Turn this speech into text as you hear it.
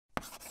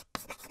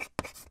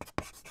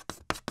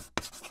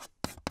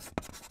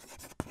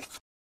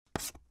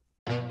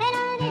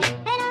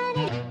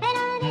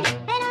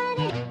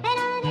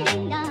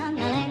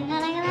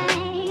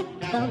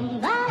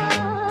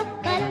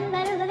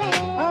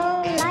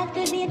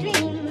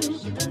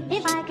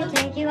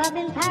up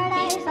in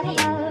paradise up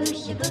above.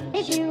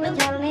 If you would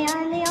tell me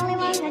I'm the only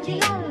one that you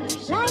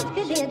love, life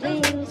could be a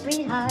dream,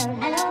 sweetheart.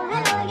 Hello,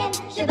 hello again.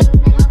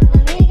 Shaboom, and home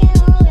with me again.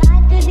 Oh,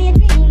 life could be a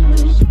dream.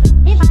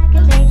 If I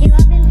could take you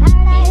up in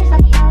paradise up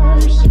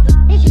above.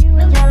 If you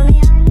would tell me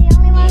I'm the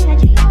only one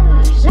that you love,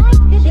 life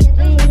could be a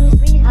dream,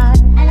 sweetheart.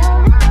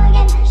 Hello, hello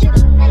again.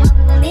 Shaboom, and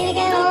home with me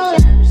again. Oh,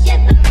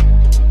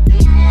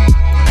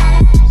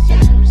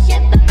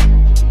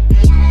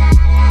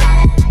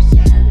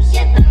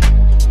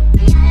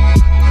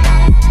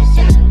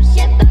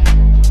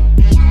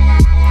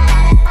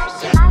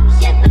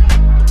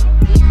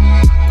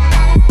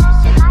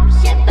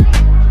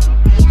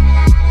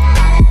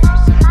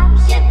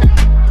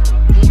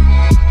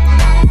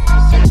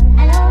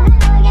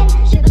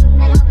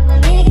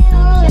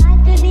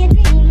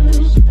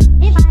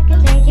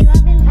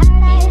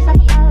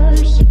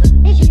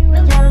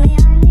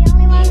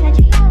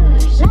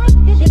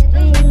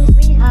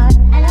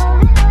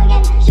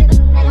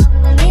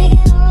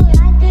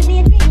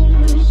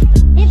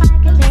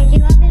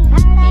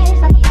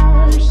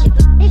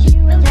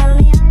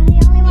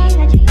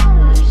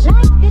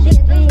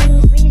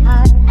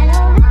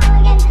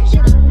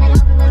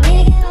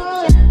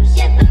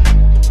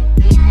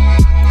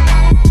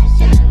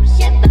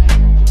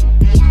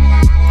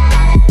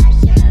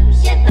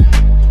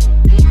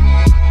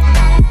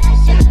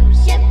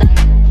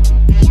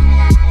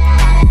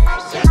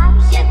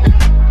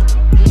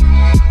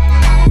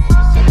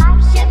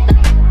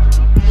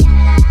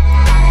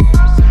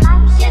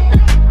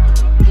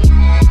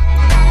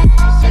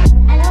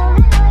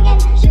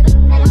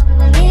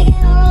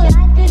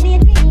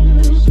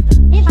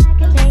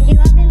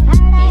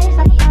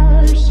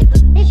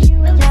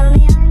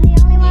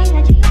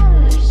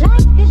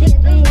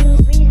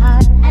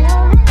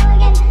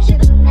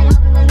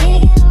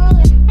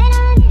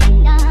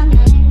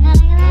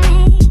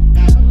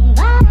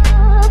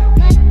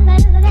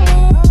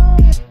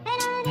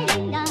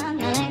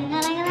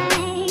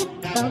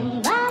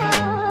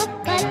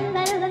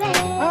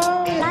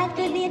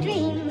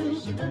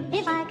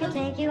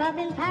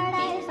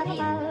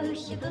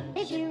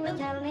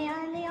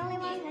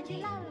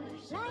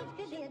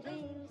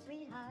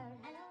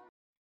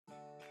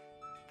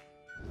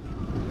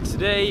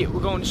 Today we're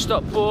going to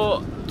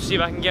Stockport to see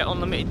if I can get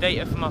unlimited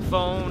data for my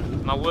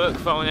phone, my work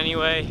phone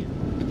anyway.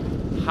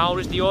 How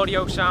does the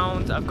audio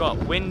sound? I've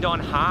got wind on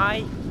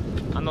high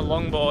and the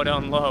longboard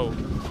on low.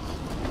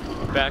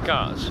 Better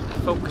cars,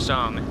 focus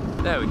on me.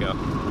 There we go.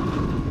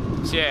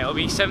 So yeah, it'll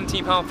be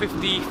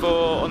 £17.50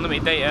 for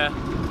unlimited data,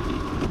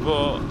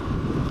 but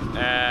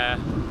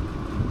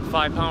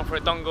 £5 for a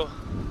dongle.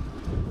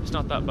 It's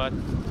not that bad.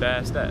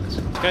 Bare stairs.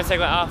 It's gonna take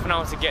like half an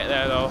hour to get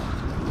there though,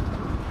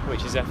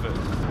 which is effort.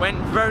 Went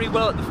very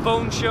well at the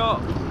phone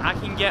shop. I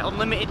can get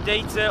unlimited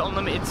data,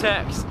 unlimited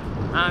text,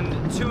 and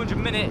 200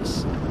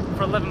 minutes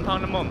for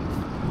 £11 a month.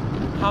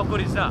 How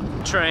good is that?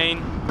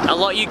 Train. A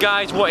lot of you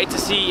guys wanted to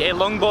see a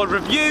longboard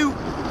review,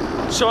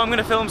 so I'm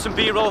gonna film some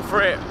B-roll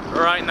for it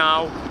right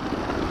now.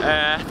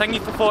 Thank you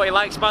for 40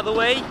 likes, by the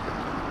way.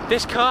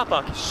 This car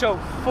park is so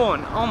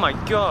fun. Oh my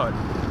god.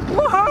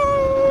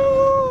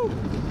 Woohoo!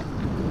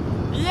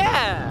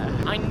 Yeah!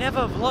 I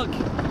never vlog.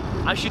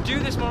 I should do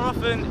this more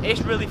often.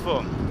 It's really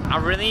fun. I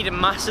really need to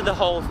master the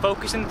whole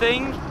focusing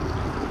thing.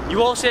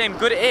 You all say I'm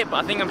good at it,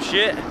 but I think I'm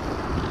shit.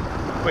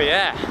 But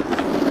yeah.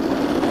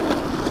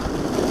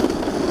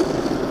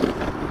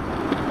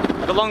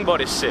 The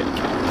longboard is sick.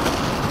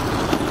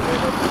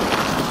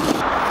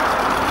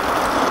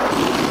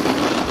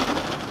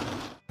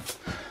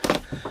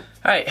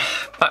 Right,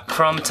 back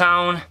from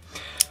town.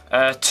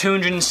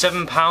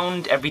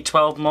 £207 every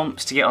 12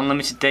 months to get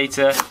unlimited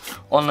data,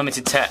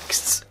 unlimited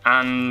texts,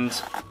 and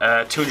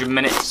 200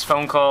 minutes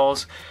phone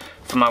calls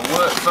for my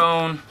work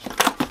phone.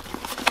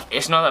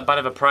 It's not that bad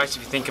of a price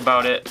if you think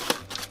about it.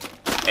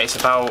 It's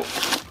about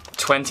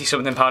 20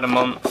 something pound a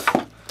month.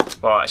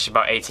 Well, actually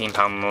about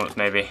 £18 a month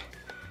maybe.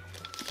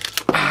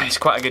 It's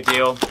quite a good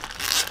deal.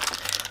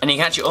 And you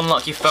can actually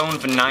unlock your phone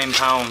for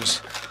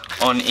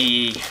 £9 on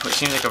EE, which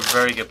seems like a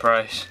very good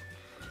price.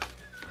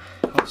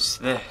 What's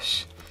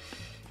this?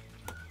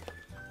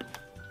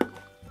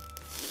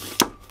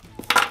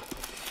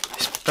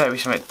 This better be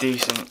something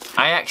decent.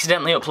 I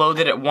accidentally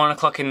uploaded at 1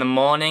 o'clock in the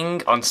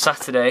morning on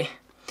Saturday,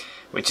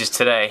 which is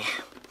today.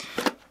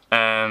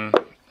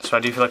 So I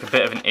do feel like a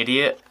bit of an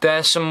idiot.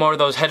 There's some more of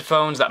those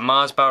headphones that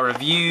Marsbar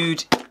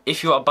reviewed.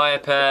 If you want to buy a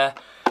pair,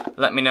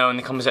 let me know in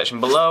the comment section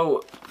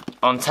below.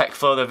 On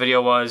TechFlow the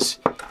video was,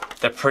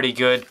 they're pretty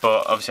good,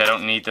 but obviously I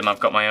don't need them. I've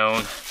got my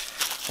own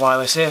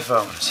wireless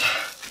earphones.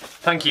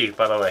 Thank you,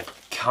 by the way.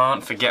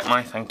 Can't forget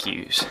my thank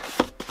yous.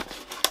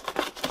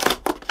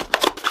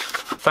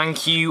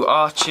 Thank you,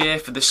 Archie,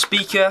 for the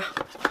speaker.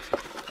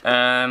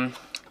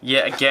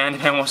 Yet again,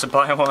 if anyone wants to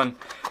buy one,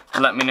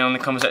 let me know in the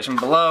comment section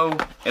below.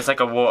 It's like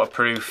a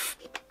waterproof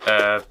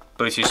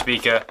Bluetooth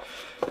speaker.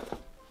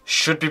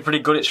 Should be pretty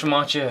good. It's from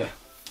Archie.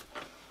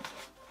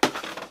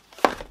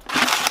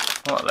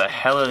 What the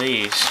hell are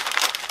these?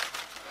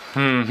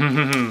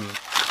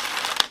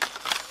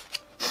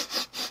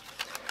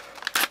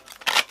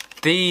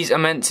 These are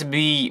meant to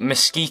be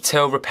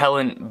mosquito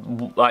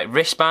repellent like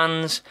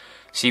wristbands,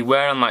 so you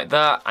wear them like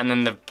that and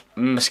then the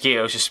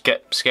mosquitoes just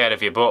get scared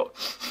of you, but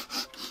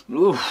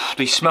ooh,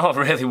 they smell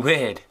really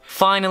weird.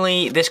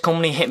 Finally, this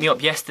company hit me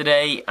up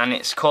yesterday and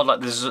it's called like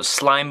the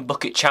slime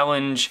bucket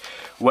challenge,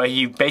 where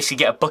you basically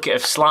get a bucket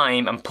of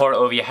slime and pour it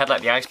over your head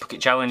like the ice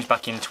bucket challenge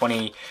back in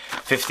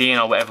 2015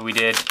 or whatever we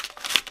did.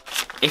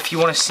 If you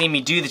want to see me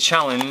do the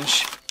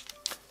challenge,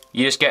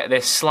 you just get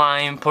this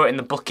slime, put it in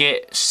the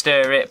bucket,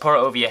 stir it, pour it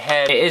over your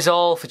head. It is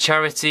all for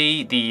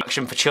charity, the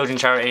Action for Children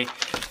charity.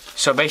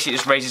 So basically it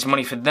just raises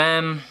money for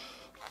them.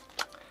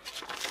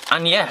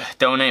 And yeah,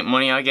 donate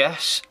money I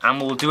guess. And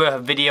we'll do a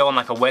video on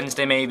like a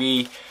Wednesday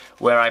maybe,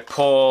 where I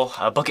pour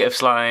a bucket of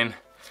slime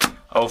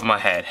over my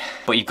head.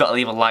 But you've got to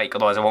leave a like,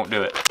 otherwise I won't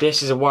do it.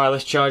 This is a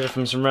wireless charger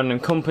from some random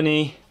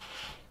company.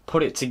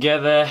 Put it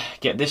together,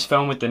 get this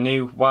phone with the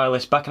new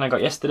wireless backing I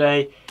got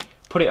yesterday.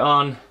 Put it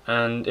on,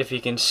 and if you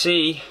can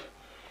see,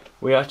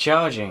 we are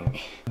charging.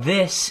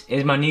 This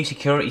is my new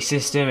security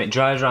system. It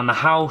drives around the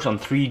house on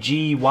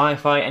 3G,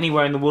 Wi-Fi,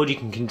 anywhere in the world you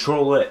can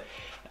control it.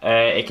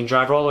 It can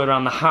drive all the way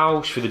around the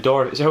house through the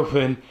door if it's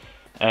open.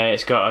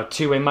 It's got a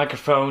two-way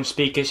microphone,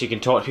 speaker, so you can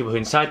talk to people who are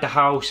inside the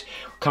house.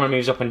 Camera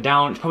moves up and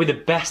down. It's probably the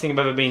best thing I've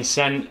ever been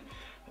sent,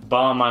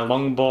 bar my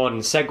longboard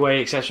and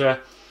Segway, etc.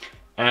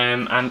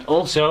 And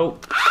also,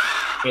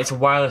 it's a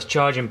wireless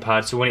charging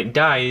pad, so when it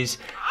dies,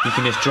 you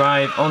can just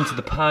drive onto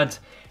the pad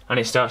and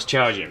it starts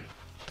charging.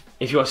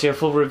 If you want to see a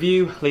full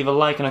review, leave a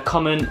like and a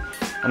comment,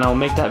 and I'll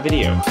make that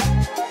video.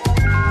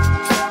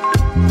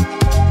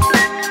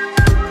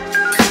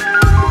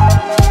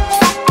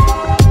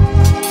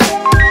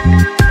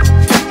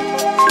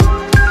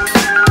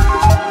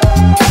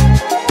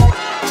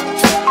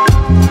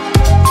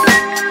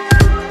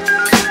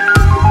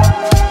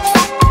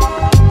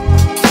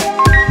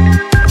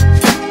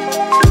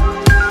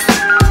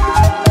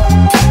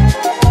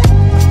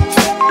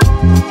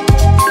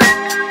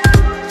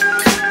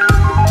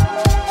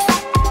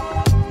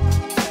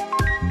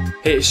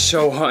 It's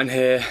so hot in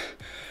here.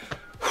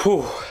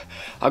 Whew.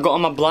 I got all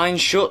my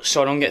blinds shut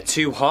so I don't get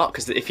too hot,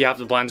 because if you have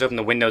the blinds open,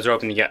 the windows are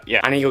open, you get, yeah.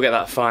 I need to go get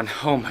that fan.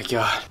 Oh my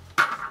god.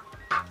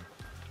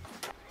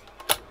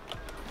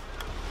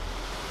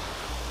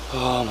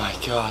 Oh my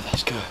god,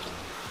 that's good.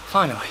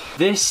 Finally.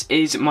 This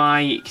is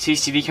my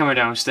CCTV camera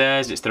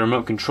downstairs. It's the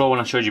remote control one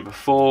I showed you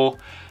before.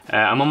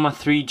 I'm on my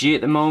 3G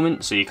at the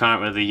moment, so you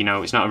can't really, you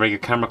know, it's not a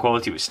regular camera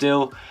quality, but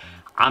still.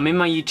 I'm in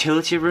my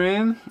utility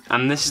room,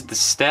 and this is the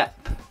step.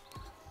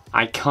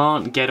 I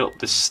can't get up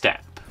the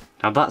step.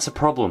 Now that's a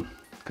problem,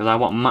 because I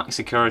want max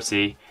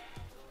security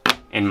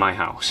in my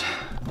house.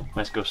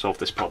 Let's go solve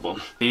this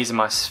problem. These are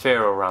my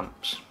sphero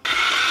ramps.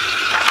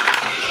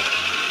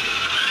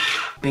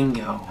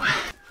 Bingo.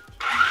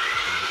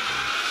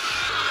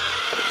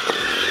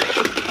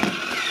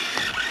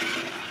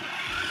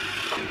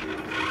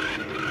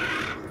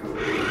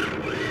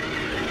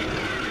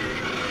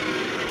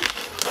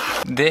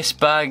 This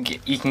bag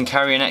you can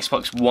carry an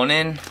Xbox One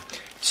in.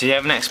 So you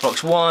have an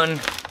Xbox One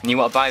and you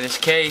want to buy this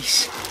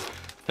case,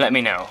 let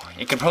me know.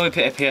 You can probably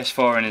put a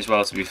PS4 in as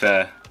well, to be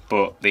fair,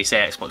 but they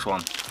say Xbox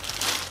One.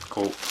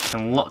 Cool. I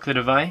can lock the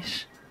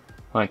device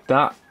like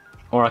that,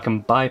 or I can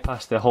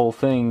bypass the whole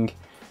thing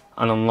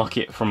and unlock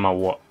it from my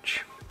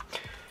watch.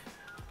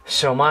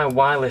 So my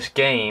wireless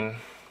game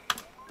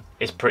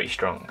is pretty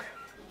strong.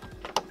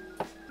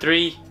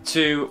 3,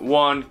 2,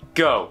 1,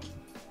 go!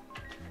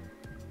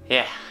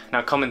 Yeah,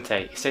 now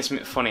commentate, say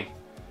something funny.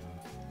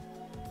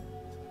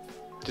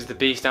 Does the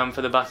B stand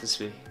for the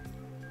Battersby?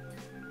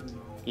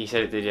 You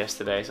said it did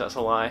yesterday, so that's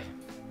a lie.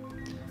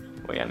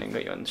 Wait, I didn't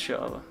get you on the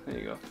show. There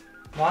you go.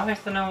 Why is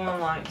there no one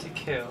like to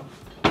kill?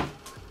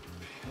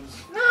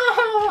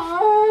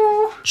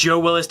 No! Joe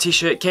Weller's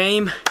t-shirt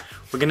came.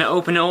 We're gonna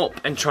open it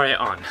up and try it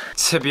on.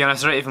 To be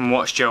honest, I don't even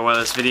watch Joe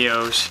Weller's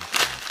videos,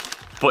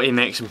 but he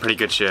makes some pretty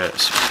good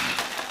shirts.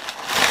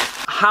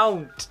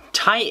 How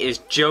tight is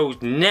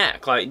Joe's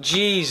neck? Like,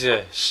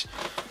 Jesus.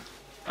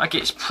 Like,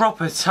 it's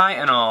proper tight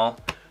and all.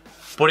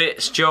 But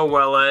it's Joe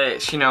Weller,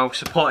 it's, you know,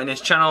 supporting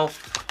his channel,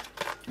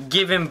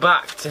 giving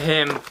back to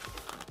him.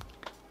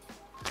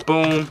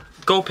 Boom.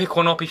 Go pick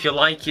one up if you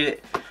like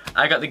it.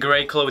 I got the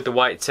grey colour with the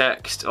white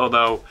text,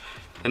 although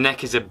the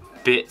neck is a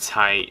bit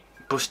tight.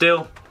 But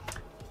still,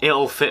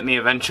 it'll fit me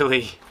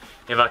eventually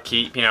if I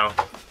keep, you know,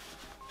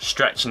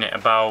 stretching it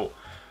about.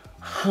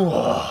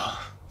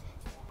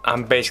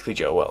 I'm basically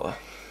Joe Weller.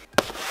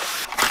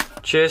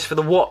 Cheers for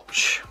the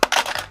watch.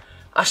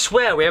 I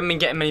swear we haven't been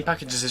getting many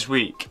packages this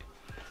week.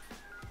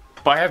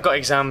 But I have got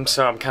exams,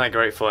 so I'm kind of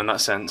grateful in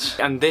that sense.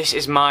 And this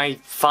is my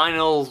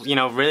final, you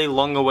know, really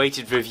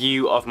long-awaited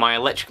review of my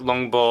electric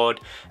longboard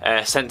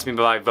sent to me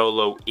by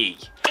Volo E.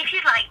 If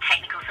you'd like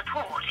technical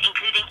support,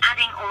 including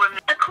adding or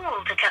removing, a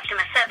call to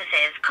customer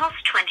services costs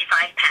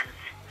 £25.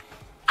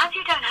 As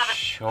you don't have a...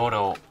 Shut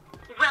up.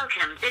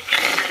 Welcome, this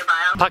is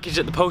mobile. Package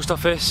at the post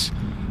office.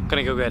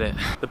 Gonna go get it.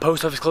 The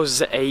post office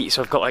closes at 8,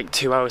 so I've got like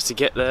 2 hours to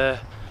get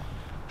there.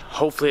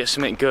 Hopefully it's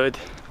something good,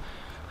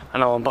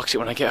 and I'll unbox it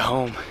when I get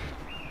home.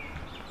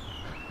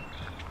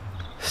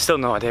 Still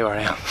no idea where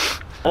I am.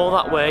 All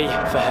that way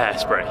for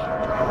hairspray.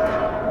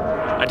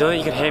 I don't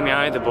think you can hear me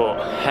either, but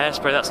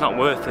hairspray, that's not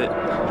worth it.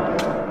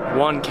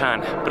 One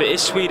can, but it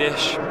is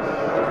Swedish,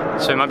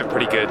 so it might be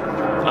pretty good.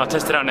 I'll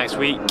test it out next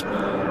week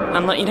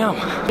and let you know.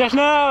 Just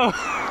no!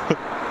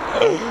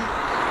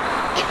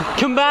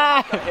 Come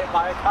back! I got hit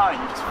by a car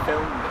and you just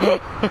filmed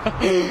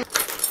it.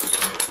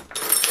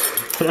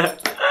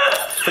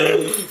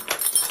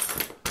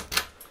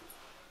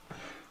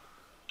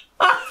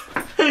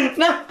 No!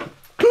 No!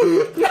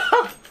 No!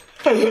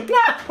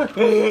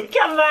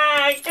 Come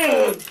back!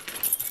 No!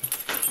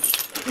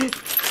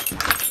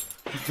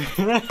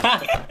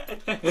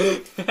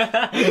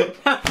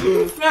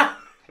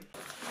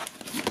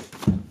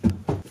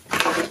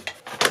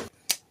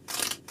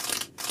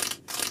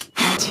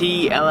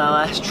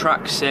 TLLS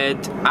track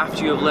said,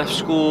 after you have left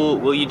school,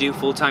 will you do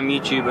full-time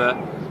YouTuber?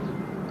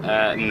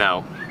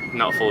 No,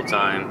 not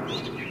full-time.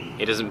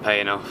 It doesn't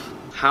pay enough.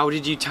 How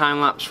did you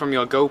time-lapse from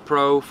your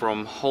GoPro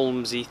from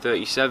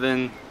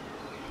Holmesy37?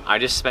 I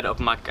just sped it up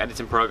my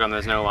editing program,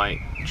 there's no like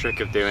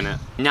trick of doing it.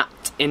 Nat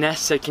Ines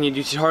said, can you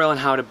do a tutorial on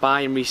how to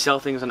buy and resell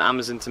things on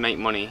Amazon to make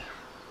money?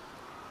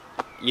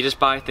 You just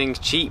buy things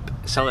cheap,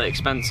 sell it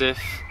expensive.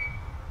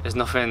 There's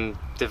nothing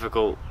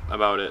difficult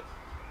about it,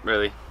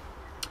 really.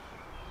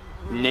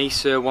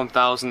 Naser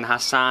 1000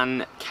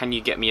 Hassan, can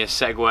you get me a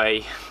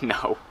Segway?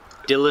 No.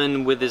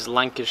 Dylan with his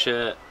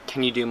Lancashire,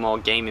 can you do more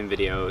gaming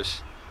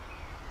videos?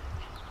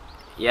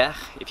 Yeah,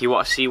 if you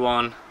want to see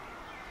one,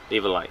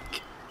 leave a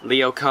like.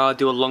 Leo Carr,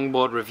 do a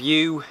longboard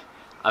review.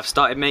 I've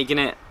started making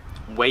it.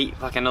 Wait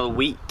like another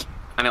week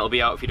and it'll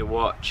be out for you to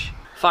watch.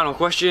 Final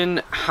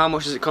question, how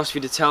much does it cost for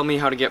you to tell me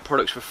how to get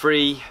products for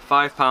free?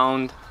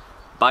 £5.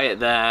 Buy it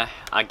there.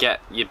 I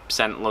get you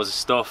sent loads of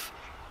stuff.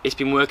 It's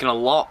been working a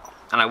lot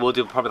and I will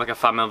do probably like a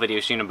fan-mail video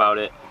soon about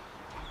it.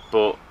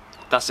 But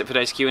that's it for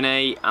today's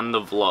Q&A and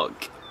the vlog.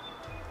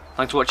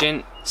 Thanks for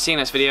watching. See you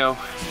next video.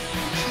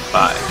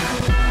 Bye.